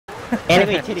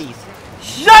Anime titties.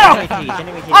 Shut up!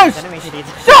 Anime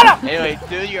titties. Shut up! Anyway,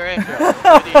 do your intro. Do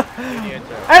the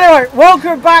intro. Anyway,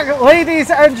 welcome back, ladies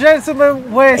and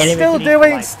gentlemen. We're still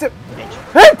doing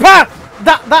Hooper!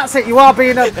 That's it, you are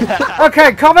being a...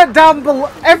 Okay, comment down below.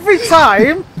 Every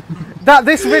time that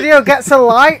this video gets a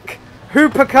like,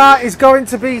 Hooper Car is going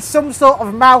to be some sort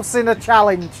of mouse in a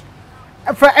challenge.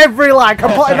 For every like,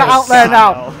 I'm putting that out there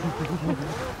now.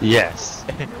 Yes.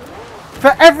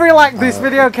 For every like this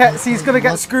video gets, he's going to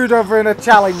get screwed over in a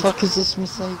challenge. What the fuck is this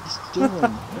Mercedes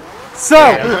doing? So,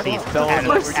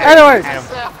 anyway,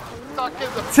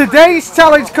 today's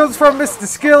challenge comes from Mr.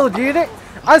 Skilled Unit.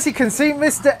 As you can see,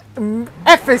 Mr.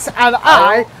 Effis and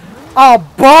I are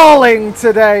balling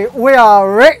today. We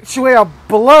are rich, we are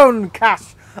blown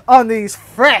cash on these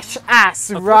fresh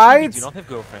ass rides. We do not have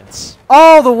girlfriends.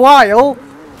 All the while,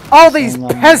 all these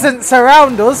peasants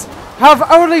around us have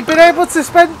only been able to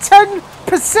spend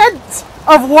 10%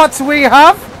 of what we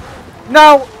have.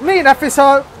 Now, me and Effis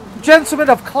are gentlemen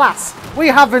of class. We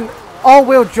haven't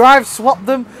all-wheel drive swapped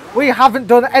them. We haven't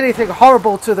done anything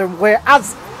horrible to them. We're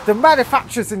as the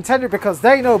manufacturers intended because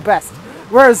they know best.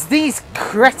 Whereas these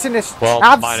cretinish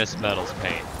chavs... minus metals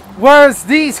paint. Whereas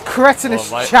these cretinish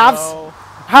chavs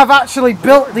have actually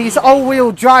built these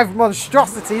all-wheel drive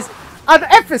monstrosities. And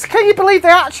Effis, can you believe they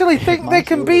actually think they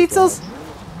can beat us?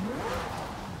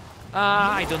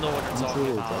 I don't know what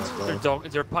they're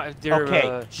talking about. They're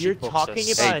okay, you're talking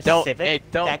about a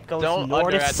Civic that goes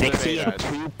north of 60 in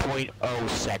 2.0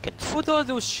 seconds. What are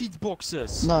those sheet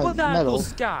boxes? No, what are Metal,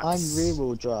 those gaps? I'm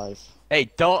rear-wheel drive.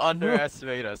 Hey, don't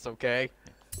underestimate us, okay?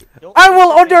 I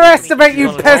will underestimate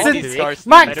you, peasants!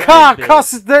 My car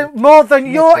costs more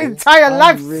than your entire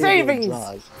life savings!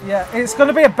 Yeah, it's going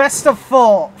to be a best of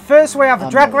 4. First we have a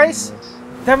drag race.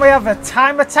 Then we have a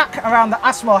time attack around the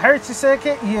Ashmore Heritage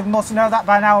Circuit. You must know that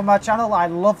by now on my channel. I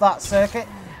love that circuit.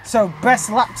 So best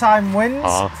lap time wins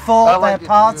for their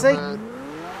party.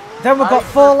 Then we've got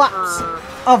 4 laps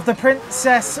of the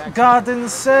Princess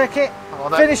Gardens Circuit.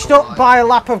 Finished up by a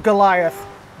lap of Goliath.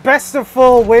 Best of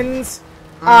 4 wins.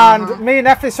 And me and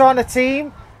Effis are on a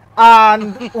team.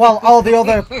 And well, all the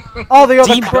other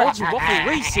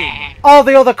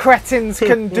cretins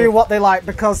can do what they like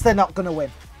because they're not going to win.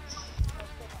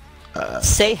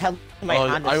 Say hello to my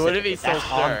Honda I wouldn't Civic. be so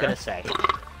That's all I'm gonna say.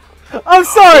 I'm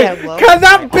sorry. Can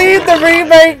that be the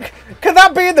remake? Can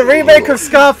that be the remake of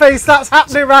Scarface that's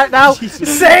happening right now?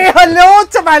 Say hello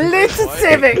to my little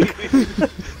Civic.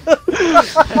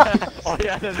 Oh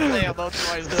yeah, say hello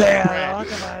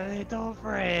to my little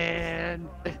friend.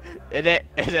 And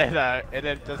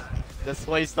then just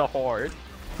displace the horde.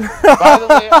 By the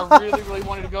way, I really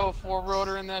wanted to go with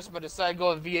 4-rotor in this, but decided to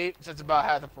go with V8 since it's about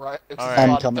half the price.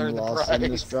 I'm coming last in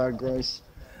this drag race.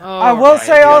 I will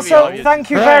say also, thank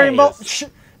you very much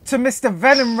to Mr.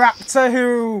 Venom Raptor,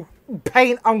 who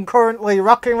paint I'm currently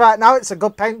rocking right now. It's a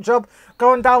good paint job.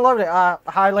 Go and download it. I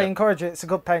highly encourage it. It's a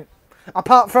good paint.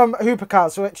 Apart from Hooper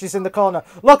Cars, which is in the corner.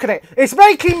 Look at it. It's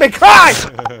making me cry!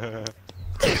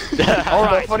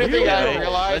 Alright, funny thing I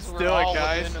realized, let's do it,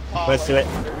 guys. Let's do it.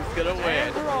 Who's gonna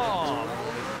win?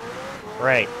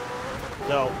 Right.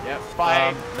 So,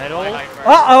 Metal.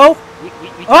 Uh-oh!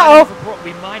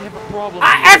 We might have a problem.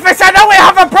 Effis, I know we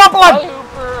have a problem!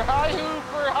 Hi,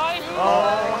 Hooper! Hi, Hooper!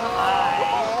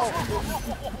 Hi,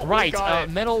 Hooper! Right,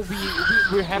 Metal,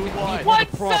 we're having a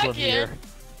problem here.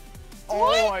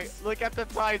 Oh, look at the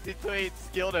times between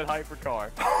Skilled and Hypercar.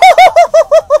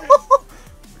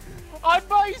 On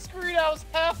my screen, I was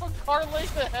half a car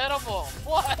length ahead of him.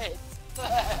 What?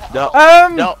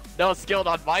 No, Skilled,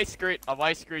 on my screen. On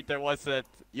my screen, there wasn't.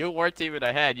 You weren't even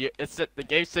ahead. The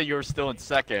game said you were still in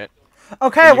second.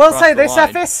 Okay, we'll say this,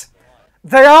 Effis.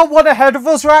 They are one ahead of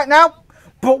us right now,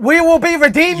 but we will be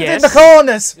redeemed in the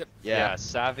corners. Yeah,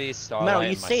 Savvy, Starlight, no,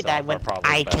 you say that when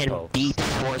I can beat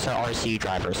Forza RC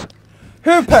drivers.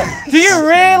 Hooper, do you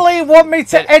really want me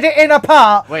to edit in a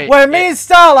part where me and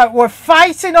Starlight were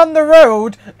fighting on the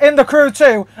road in the Crew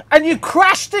 2 and you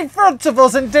crashed in front of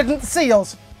us and didn't see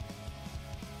us?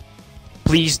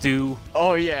 Please do.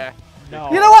 Oh yeah. No.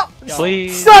 You know what?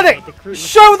 Please. Sonic,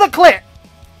 show the clip.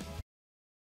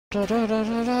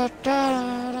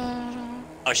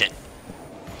 Oh shit.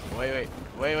 Wait,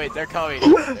 they're coming.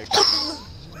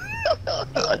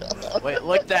 Wait,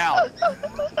 look down.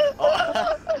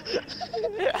 Oh.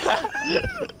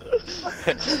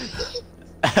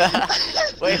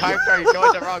 Wait, Hypercar, you're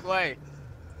going the wrong way.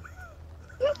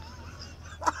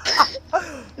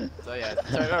 So yeah,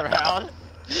 turn around.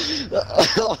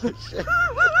 Oh, shit.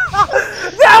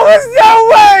 There was no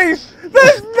way!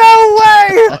 There's no way!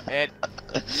 Oh, and...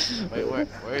 Wait,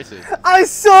 where is he? I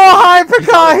saw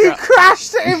Hypercar. He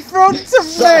crashed in front of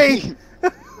me.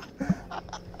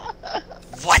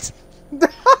 What?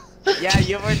 Yeah,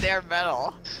 you were there,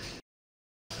 Metal.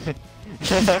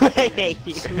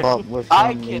 But we're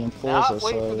currently in Forza,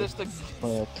 wait for this so to...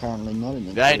 we're currently not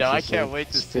in I know, I can't wait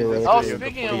to see this. Oh,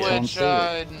 speaking of which,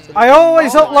 I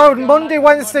always upload Monday,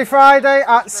 Wednesday, Friday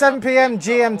at 7 PM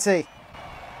GMT.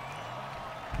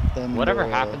 Then Whatever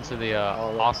happened to the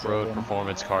off-road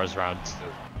performance cars round 2?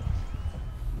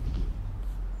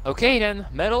 Okay then,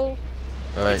 Metal.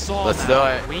 Alright, let's do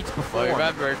it. Well,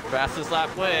 remember, fastest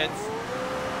lap wins.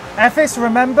 Ephes,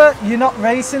 remember, you're not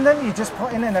racing them, you're just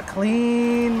putting in a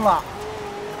clean lap.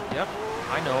 Yep,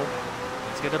 I know.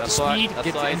 Let's get up to Why, speed,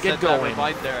 that's why I get said going. That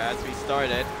reminder as we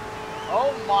started.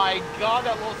 Oh my god,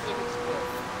 that little Civic split.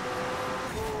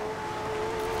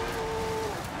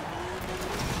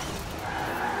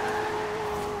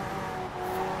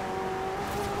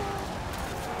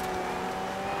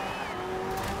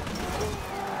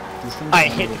 I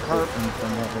hit her.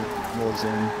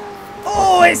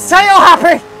 Oh, it's tail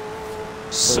happy!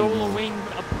 Soloing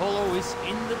Apollo is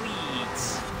in the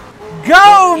leads.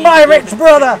 Go, my rich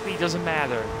brother! It doesn't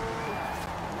matter.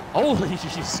 Holy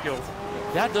skill.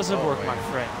 That doesn't work, my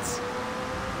friends.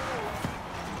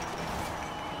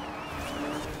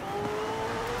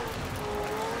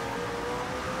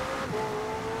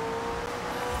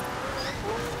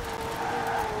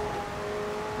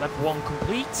 Lap 1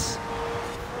 complete.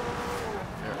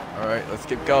 Alright, let's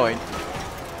keep going.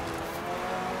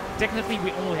 Technically,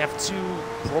 we only have 2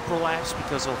 proper laps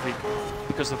because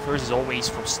the first is always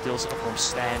from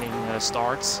standing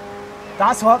starts.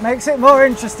 That's what makes it more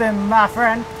interesting, my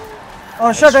friend.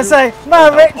 Or should I say, my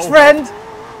rich friend?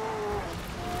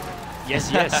 Yes,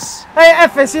 yes. Hey,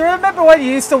 Ephes, you remember when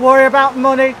you used to worry about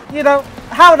money? You know,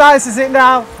 how nice is it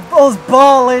now? Us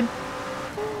balling.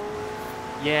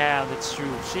 Yeah, that's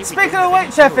true. Speaking of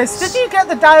which, Ephes, did you get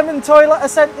the diamond toilet I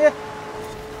sent you?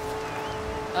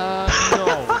 No.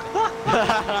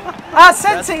 I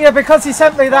sent it you because he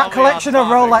sent me that collection of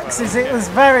Rolexes. It was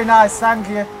very nice, thank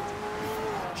you.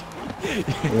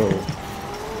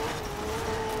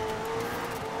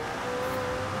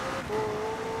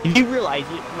 You realize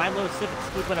my little Civic's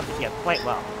keeping up with you quite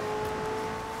well.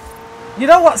 You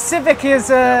know what Civic is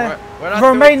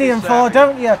Romanian for,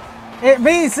 don't you? It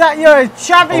means that you're a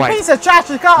chavvy piece of trash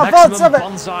who can't afford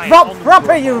something. Drop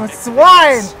proper, you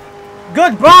swine!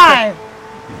 Goodbye!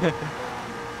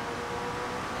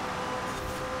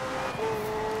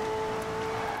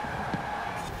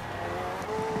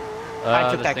 I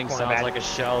took this that thing corner sounds back. like a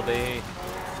Shelby.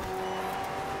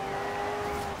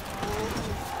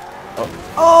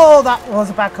 Oh, that was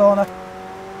a back corner.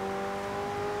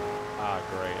 Ah,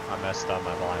 great. I messed up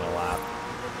my final lap.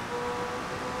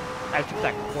 I took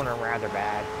that corner rather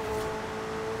bad.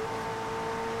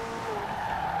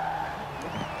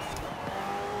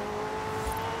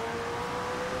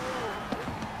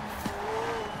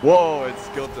 Whoa, it's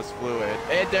skilled this fluid.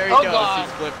 And there he goes,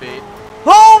 he's flipping.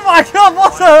 Oh my god,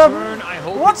 what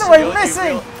am I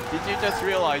missing? Did you just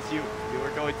realize you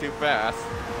were going too fast?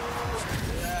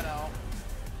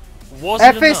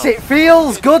 Ephes, it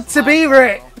feels good to be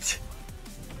rich.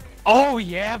 Oh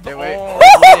yeah, but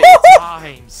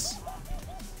times.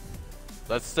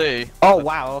 Let's see. Oh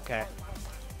wow, okay.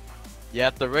 Yeah,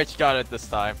 the rich got it this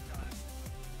time.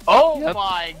 Oh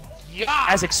my god!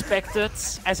 As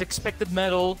expected,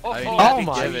 Metal. Oh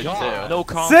my god! No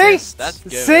contest.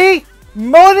 See,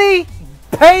 money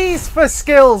pays for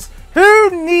skills.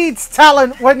 Who needs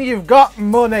talent when you've got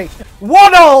money?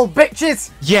 1-all,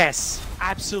 bitches. Yes,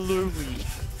 absolutely.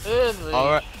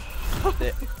 All right.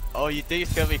 Oh, you think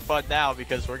it's gonna be fun now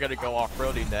because we're gonna go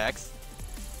off-roading next?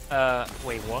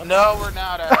 Wait, what? No, we're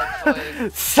not actually.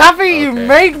 Savvy, you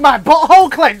made my butthole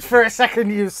clench for a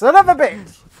second, you son of a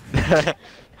bitch.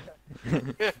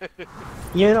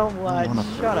 You know what?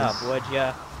 Shut up, would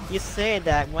ya? You say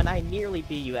that when I nearly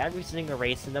beat you every single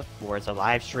race in the Forza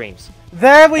live streams.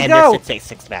 There we go. And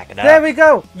this is back it up. There we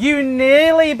go. You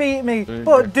nearly beat me,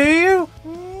 but do you?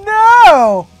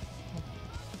 No.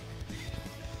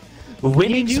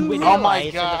 Winning's winning. Oh my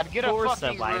god, get a Forza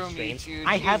fucking live room, streams. you,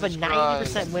 I have a Jesus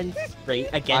 90% win rate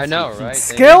against I know, you. right?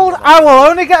 Skilled, I will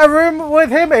only get a room with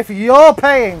him if you're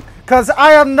paying. Because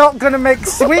I am not going to make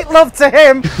sweet love to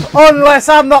him unless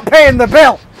I'm not paying the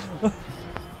bill.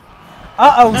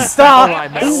 Uh-oh, Star.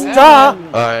 Star.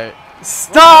 Alright.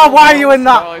 Star, why are you in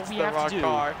that? No, it's the wrong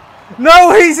car.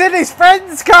 No, he's in his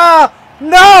friend's car.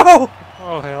 No.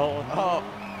 Oh, hell.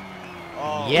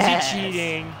 Oh. Yes. Is he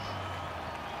cheating?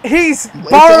 He's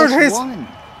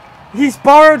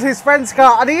borrowed his friend's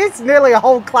car, and he is nearly a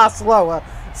whole class lower.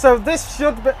 So this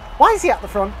should be... Why is he at the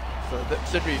front? So that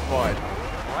should be fine.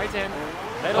 Right then.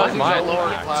 Let Because on he's my a lower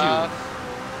yeah, class.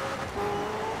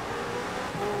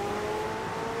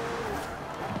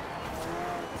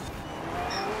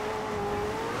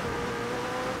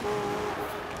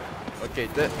 Okay,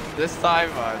 this time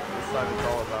it's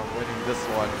all about winning this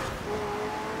one.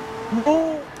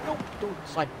 No, no, don't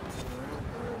slide.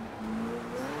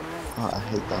 Oh, I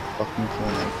hate that fucking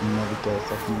corner. I can never go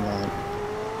fucking right.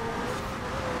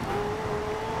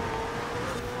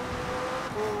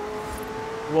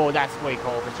 Whoa, that's way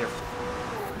cold, Richard.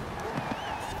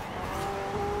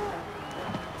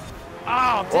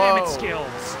 Oh, damn it, Whoa.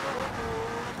 Skills.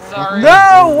 Sorry.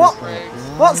 No! Brakes.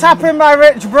 What's happened, my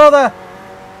rich brother?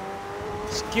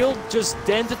 Skill just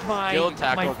dented my Skill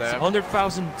tackled them.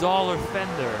 $100,000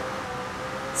 fender.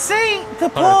 See, the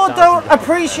poor don't $100,000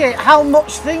 appreciate how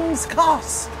much things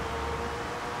cost.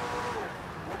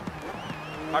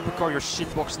 Hypercar, your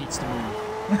shitbox needs to move.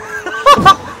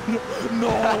 No!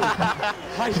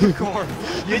 Hypercar!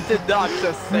 You did not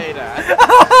just say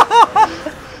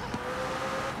that.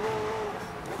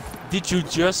 Did you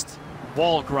just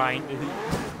wall grind?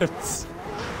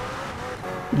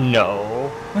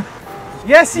 No.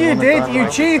 Yes, You you wanna did, go you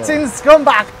right cheating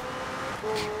scumbag.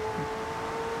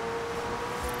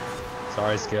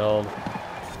 Sorry, Skilled.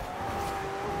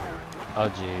 Oh,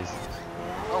 jeez.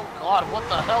 Oh god, what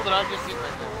the hell did I just see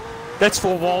right there? That's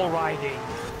for wall riding.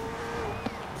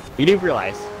 You didn't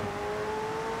realize.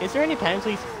 Is there any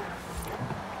penalties?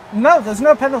 No, there's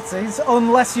no penalties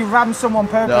unless you ram someone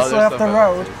purposely there's off no the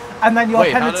road, penalties. and then your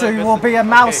Wait, how did I penalty miss will it? be a Okay,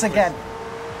 mouse please. again.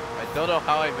 I don't know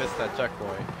how I missed that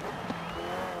checkpoint.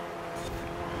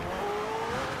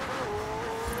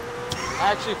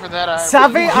 Actually, for that, I...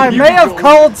 Savvy, I may have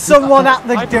called someone at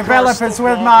the developers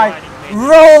with my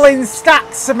rolling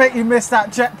stacks to make you miss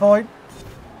that checkpoint.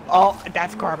 Oh,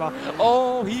 that's karma.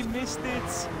 Oh, he missed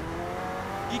it.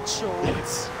 He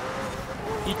choked.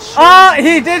 He choked. Ah,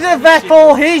 he did a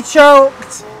Vettel, he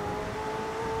choked.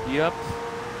 Yep.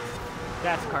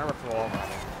 That's karma for all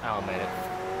riding. I'll admit it.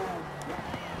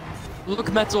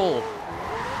 Look, Metal.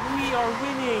 We are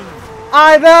winning.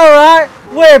 I know, right?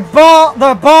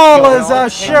 The ballers Yo, are no,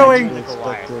 showing. no,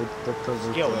 Expected because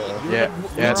of Yo, the... you- Yeah,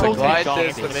 the totally glide dominated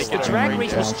is to the make The it slide. drag bring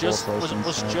race down. was just a You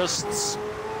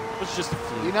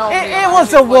fluke. know, It- me, it I'm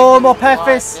was actually a quite warm-up, good at glide.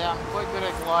 Ephes. Yeah, I'm quite good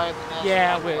at glide.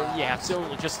 Yeah, yeah.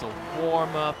 So just a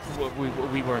warm up.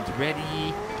 We weren't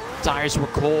ready. Tires were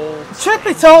cold. Truth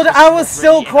be told, I was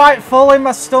still quite full in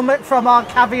my stomach from our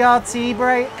caviar tea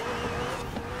break.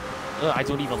 I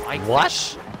don't even like What?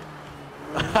 fish.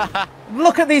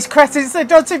 Look at these cretins, they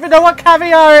don't even know what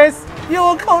caviar is! You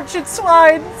uncultured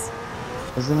swines!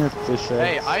 Isn't it fish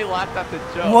Hey, eggs? I laughed at the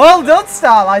joke. Well done,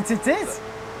 Starlight, it is!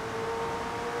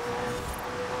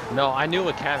 No, I knew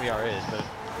what caviar is, but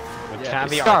with Yeah,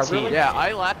 caviar Star, tea. really? Yeah,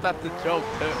 I laughed at the joke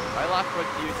too. I laughed what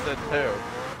you said too.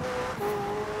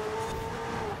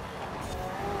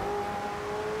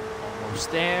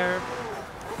 Almost there.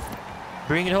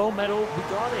 Bring it home, Metal. We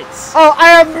got it. Oh,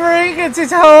 I am bringing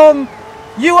it home!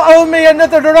 You owe me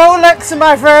another Rolex,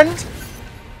 my friend!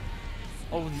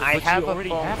 Oh, no, I but have you a already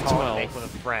phone have call to 12. make with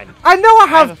a friend. I know I I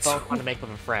have a have phone call to make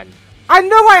with a friend. I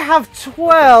know I have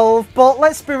 12, but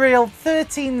let's be real,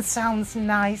 13 sounds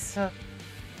nicer.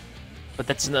 But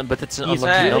that's an He's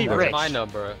unlucky really number. rich. That's my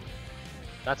number.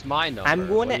 That's my number. I'm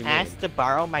going What do to you ask mean? to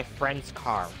borrow my friend's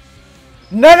car.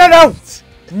 No, no, no!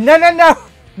 No, no, no!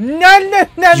 No, no,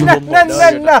 no, You no, will no, not.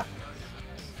 no, no!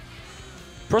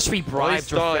 First we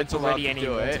bribed your Starlight friends already allowed to and he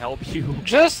do won't it. help you.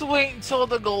 Just wait until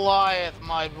the Goliath,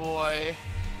 my boy.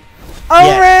 Oh,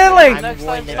 Yes, really? I'm Next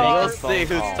going time, to Star, make We'll a phone see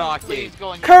who's call. talking. Please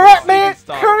go and Correct You me, can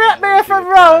stop correct me it. if I'm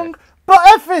You'll be fine. wrong, but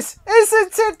Ephes,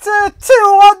 isn't it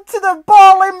 2-1 to the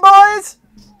balling boys?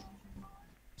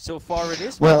 So far it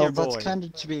is, my Well, dear that's boy. kind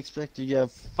of to be expected. You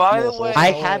have By the more way,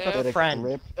 I horsepower, have a better friend.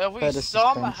 grip, If we better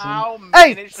somehow suspension,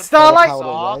 Hey, manage to Starlight- pull this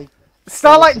off, light.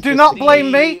 Starlight, do not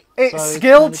blame me. It's So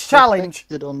skilled kind of challenge.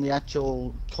 expected on the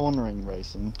actual cornering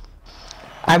racing.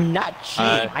 I'm not cheating.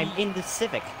 Uh, I'm in the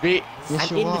Civic. Yes,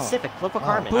 I'm you in the are. Civic. Flip a Oh.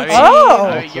 Carmen. But Oh!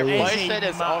 I mean, your As voice a said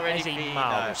is mo- already as a being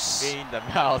mouse. the mouse in the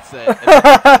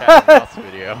cat and mouse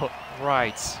video.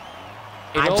 Right.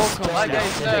 It I'm all just comes like down I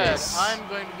to said, this. I'm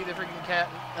going to be the freaking cat.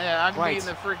 Yeah, I'm going to be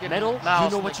in the freaking Metal, mouse. you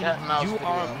know in what the you cat and mouse You video.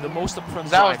 are the most upfront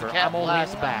That was the driver. cat I'm only last-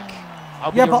 at the back.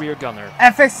 I'll be Yeah, a but- rear gunner.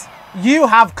 Ephes, you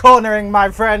have cornering, my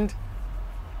friend.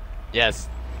 Yes.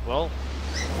 Well,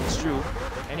 it's true.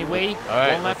 Anyway,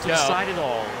 Alright, one left to let's go. decide it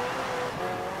all.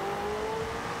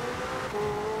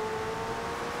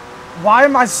 Why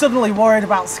am I suddenly worried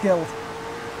about skill?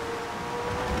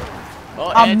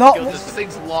 Well, I'm and not- goes This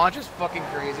thing's launch is fucking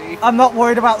crazy. I'm not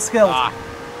worried about skill. Ah.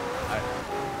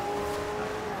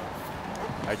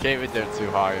 I came in there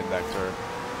too high in that turn.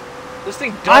 This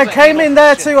thing doesn't I came in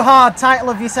there shit. too hard. Title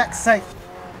of your sex tape.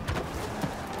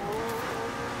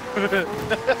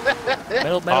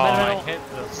 Metal. I hit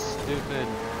the stupid.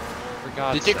 For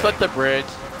God's Did you sake. clip the bridge?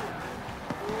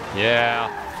 Yeah.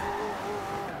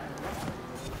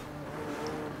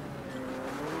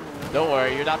 Don't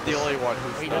worry, you're not the only one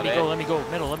who's Wait, done let it. me go.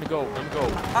 Metal, let me go.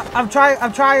 I'm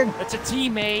trying. That's a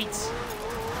teammate.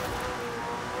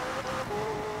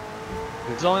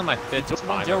 It's only my fifth Don't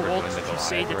time dare ever walk doing the if you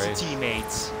say Goliath that's a race.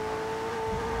 teammate.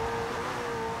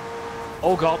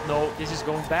 Oh god, no. This is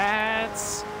going bad.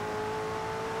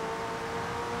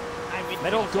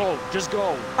 Metal, go. Just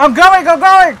go. I'm going. Let's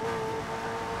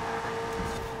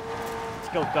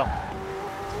go.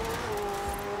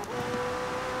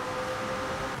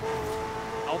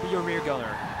 I'll be your rear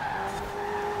gunner.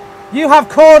 You have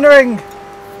cornering.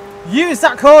 Use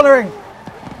that cornering.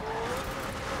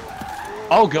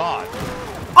 Oh God.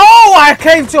 Oh, I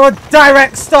came to a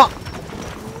direct stop.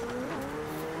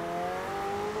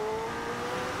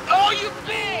 Oh, you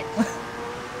bitch!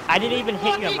 I didn't even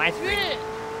hit you on my screen.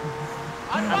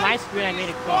 On my screen, I made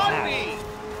a clean spawn pass. me.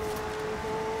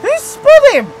 Who spun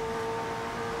him?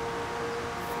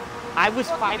 I was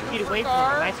Fucking 5 feet away from him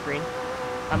on my screen.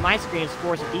 On my screen, it's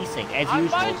Forza desync, as On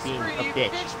usual, my being screen, a you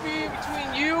bitch. bitch me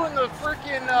between you and the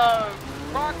freaking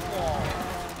rock wall.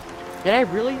 Did I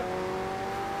really?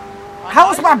 On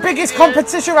How's my screen, biggest you did.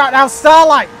 competition right now,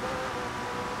 Starlight?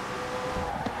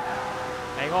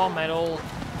 Hang on, Metal. Leaving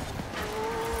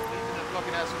the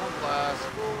fucking S1 class.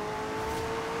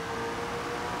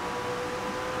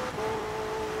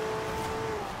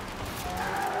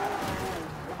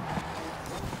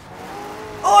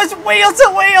 Oh, it's wheel to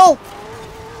wheel.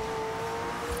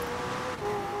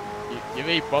 You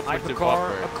made bumper to Hypercar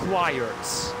bumper. acquired.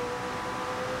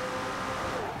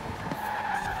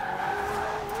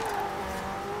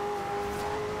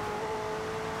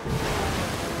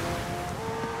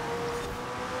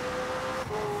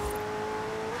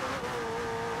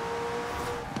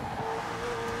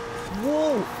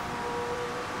 Whoa!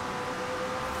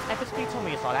 FSP told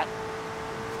me you saw that.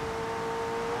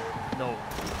 No.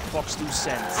 Fox 2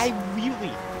 cents. I was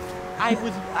wheeling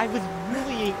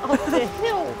up the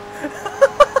hill.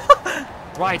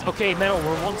 Right, okay, Metal,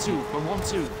 we're 1-2. We're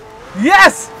 1-2.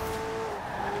 Yes.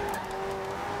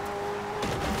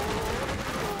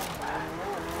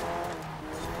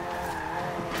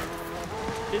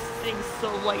 This thing's so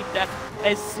light that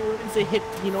as soon as it hit,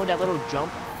 you know, that little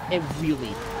jump, it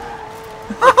really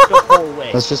the whole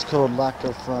way. That's just called lack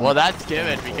of fun. Well, that's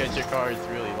given because your car is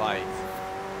really light.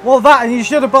 Well, that and you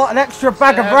should have bought an extra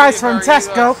bag of rice from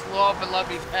Tesco. Slow up and let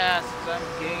me pass, 'cause I'm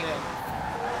gaining.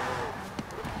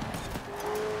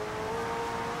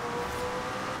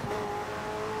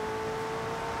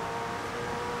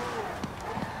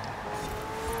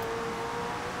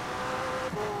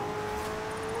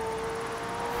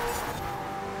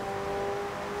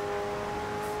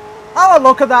 Oh,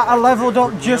 look at that! I leveled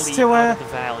up We're just nearly to out of the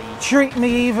valley. treat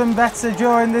me even better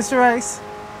during this race.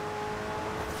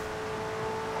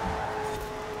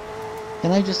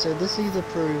 Can I just say, this either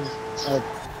proves a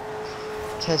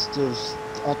test of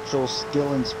actual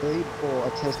skill and speed, or a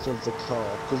test of the car,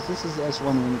 because this is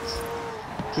S1 and it's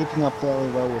keeping up fairly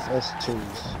well with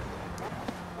S2s.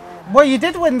 Well, you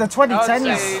did win the I would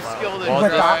 2010s. say skilled Well,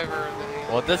 driver.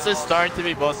 Well, this is starting to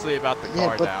be mostly about the Yeah,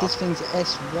 car but now. this thing's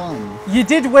S1. You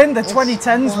did win the It's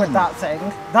 2010s with fun. that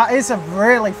thing. That is a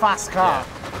really fast car.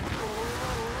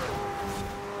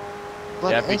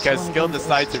 But Yeah, because S1 skill against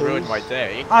decided to ruin S2s? my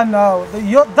day. I know.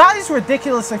 That is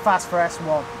ridiculously fast for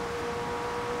S1.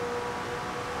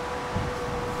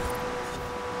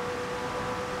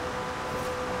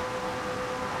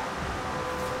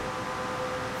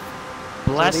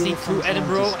 Blasting through sometimes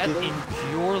Edinburgh just and give in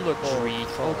pure luxury.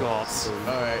 Oh god.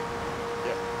 Alright.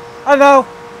 I know.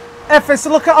 Effers,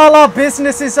 look at all our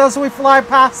businesses as we fly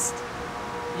past.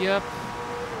 Yep.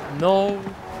 No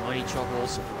money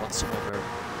troubles whatsoever.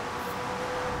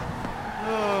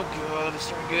 Oh god, it's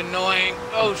starting to get annoying.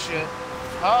 Oh shit.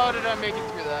 How did I make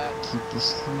it through that? Keep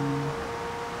this thing.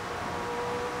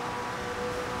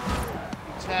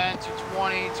 210,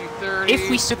 220, 230. If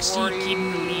we succeed 40,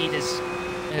 keeping the lead as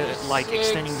like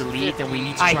extending the lead, then we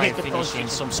need to I try hit and the finish post in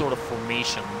some sort of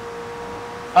formation.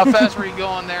 How fast were you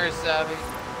going there, Savvy?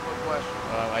 Good question.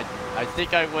 I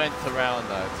think I went around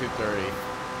 230.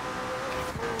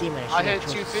 Damn it, I hit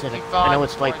should've chose Civic. 255 I know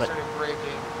it's before late, I but started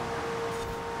braking.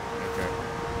 Okay.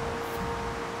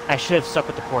 I should have stuck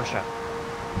with the Porsche.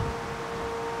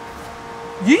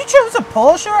 You chose a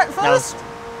Porsche at first?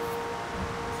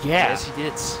 Yeah. Yes, he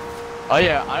did. Oh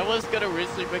yeah, I was gonna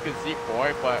originally make a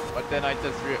Z4, but then I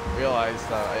just realized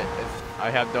I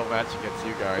have no match against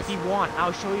you guys. If you want,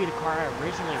 I'll show you the car I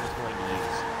originally was going to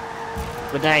use.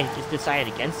 But then I just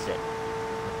decided against it.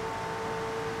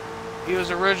 He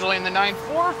was originally in the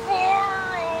 944.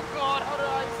 Oh God, how did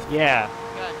I? Yeah.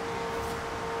 God.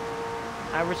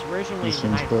 I was originally This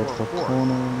in the one's built for 944.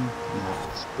 cornering,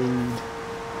 not speed.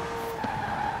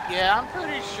 Yeah, I'm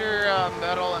pretty sure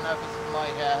Metal and Epis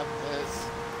might have this.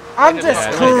 I'm They just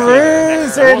just-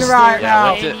 cruising Was right there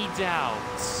now. any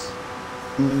doubts?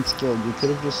 Skilled, you could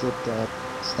have just looked at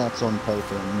stats on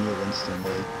paper and knew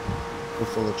instantly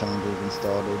before the challenge even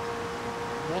started.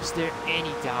 Was there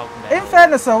any doubt, In Metal?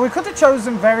 fairness though, we could have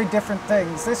chosen very different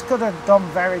things. This could have done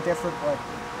very differently.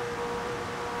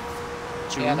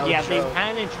 Yeah, no Yeah, they joke.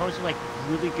 hadn't chosen like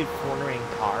really good cornering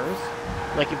cars.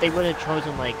 Like if they would have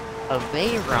chosen like a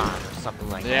Veyron or something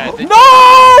like Yeah, I that. think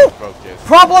No! focus.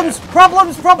 Problems,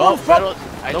 problems, Oh, problems, Metal,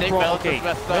 problems. I No think problem. Metal Okay, just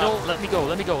messed Metal, up. let me go,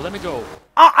 let me go, let me go.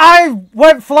 I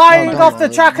went flying No, off the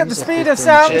no, track at the these are speed of 15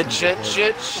 sound. seconds.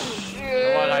 Shit. You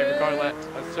know what, I regret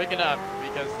I'm swinging up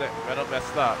because Metal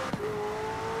messed up.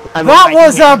 I mean, That I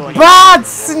was can't a go any bad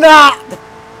faster. snap!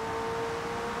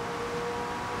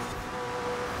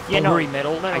 Yeah, Don't no, worry,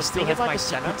 Metal. I no, still think have about my the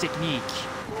secret setup. technique.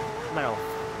 No,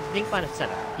 think about the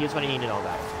setup. Here's what I need to know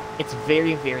about it. It's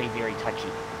very, very, very touchy.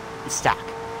 The stack.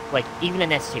 Like, even an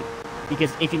S2.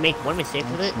 Because if you make one mistake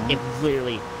with it, it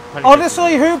literally...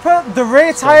 Honestly, Hooper, the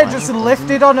rear tire just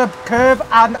lifted on a curb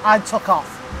and I took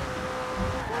off.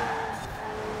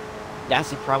 That's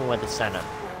the problem with the setup,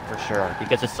 for sure.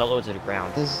 Because the solo to the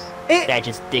ground. There's, That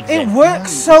just digs It in.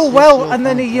 works so well and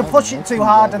then you push it too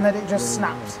hard and then it just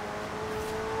snaps.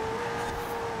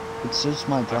 it suits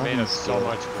my I made driving up so skill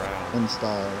much ground. and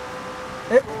style.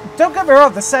 Don't get me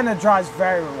wrong, the Senna drives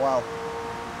very well.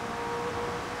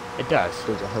 It does.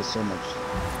 Because it has so much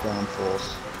ground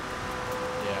force.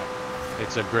 Yeah.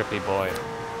 It's a grippy boy.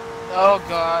 Oh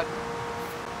God.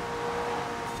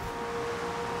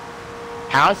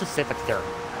 How's the Civic third?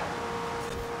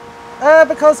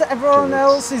 Because everyone Correct.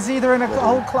 else is either in a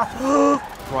whole class.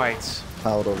 Right.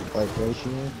 Power to weight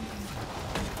ratio.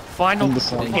 Final And the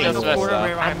song. final Just messed quarter up.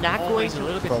 where I'm I'm not going always to- a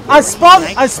little bit. Probably. I spawn!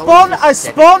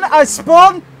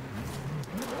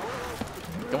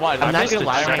 Come on, I'm not missed gonna it.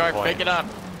 lie, Car, right, boy. pick it up.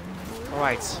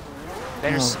 Alright.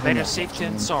 Better, Oh, come better on, safe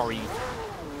than man. sorry.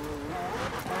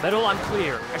 Metal, I'm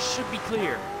clear. I should be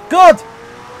clear. Good!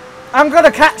 I'm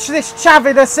gonna catch this chav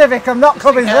in a Civic, I'm not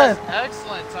coming Has third.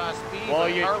 excellent speed. Well,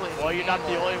 but Harley you're not the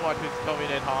Gamer. only one who's coming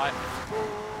in hot.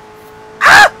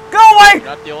 Go away! You're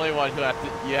not the only one who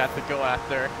you have to go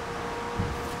after.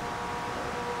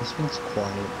 This one's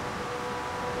quiet.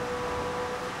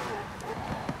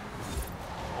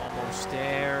 Almost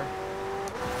there.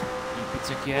 Keep it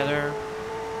together.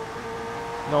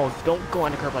 No, don't go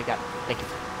on the curb like that. Thank you.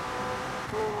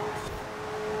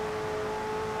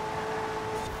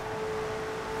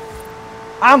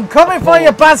 I'm coming for you,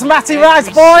 basmati Every rice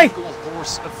boy! single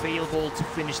horse available to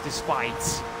finish this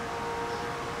fight.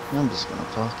 I'm just gonna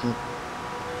park it.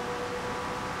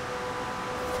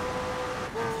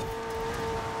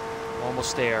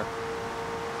 Almost there.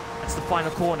 That's the final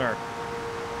corner.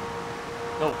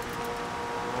 No.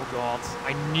 Oh God.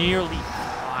 I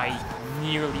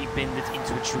nearly bended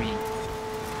into a tree.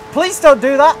 Please don't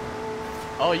do that!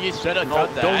 Oh, you should have No,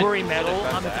 done that. don't worry, You Metal. should've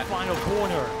done I'm at that. the final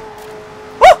corner.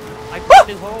 Woo! I pushed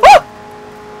it home.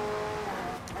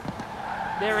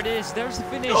 There it is. There's the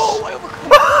finish. I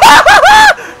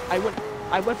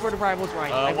went for the rivals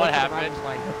line. I went what for the happened? rivals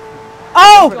line.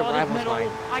 Oh! For the Got it, rivals Metal. line.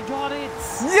 I got it.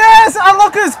 Yes! And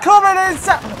look who's coming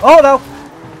inside! Oh no!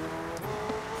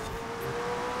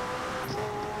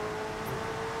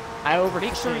 I overtook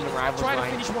Make sure him you in the rivals try to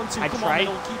line. finish 1-2. I Come tried.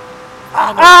 on, Metal. Keep.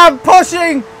 I'm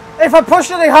pushing! If I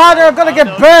push any harder, I'm gonna I get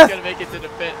don't know if birthed! he's gonna make it to the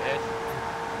finish.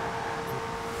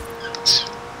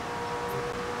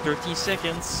 13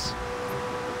 seconds.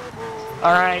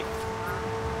 Alright.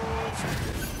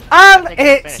 And think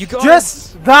it's it's You got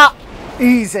just that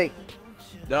easy.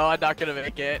 No, I'm not gonna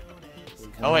make it.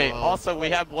 Oh wait, also we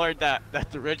have learned that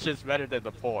the rich is better than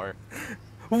the poor.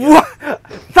 What?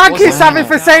 Thank you, Wasn't Sammy, that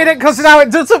for saying it, because now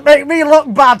it doesn't make me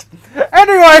look bad.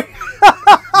 Anyway,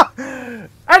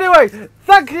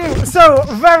 thank you so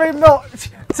very much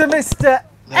to Mr.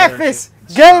 Effis,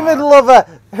 Gaming Lover,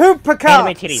 Hoopercar,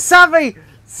 Anime titties. Savvy,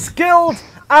 Skilled,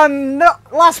 and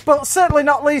last but certainly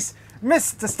not least,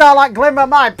 Mr. Starlight Glimmer,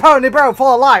 my pony bro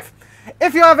for life.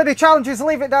 If you have any challenges,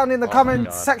 leave it down in the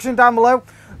comments section down below.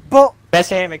 But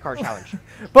Best anime car challenge.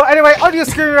 anyway, on your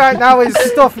screen right now is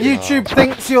stuff YouTube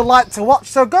thinks you'll like to watch,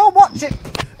 so go watch it,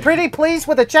 pretty please,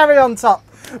 with a cherry on top.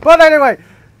 But anyway,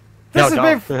 This No,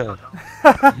 has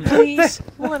been. Please,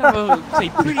 we'll have a say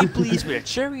pretty please with a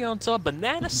cherry on top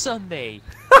banana sundae.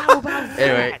 How about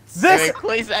Anyway, that? This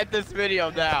please end this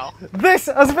video now. this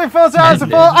has been Forza Hours of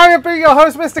 4. I have been your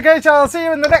host, Mr. Gage. I'll see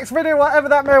you in the next video, whatever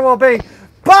that may well be.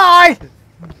 Bye.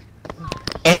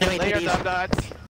 Anyway, Later, ladies. Dum Nuts.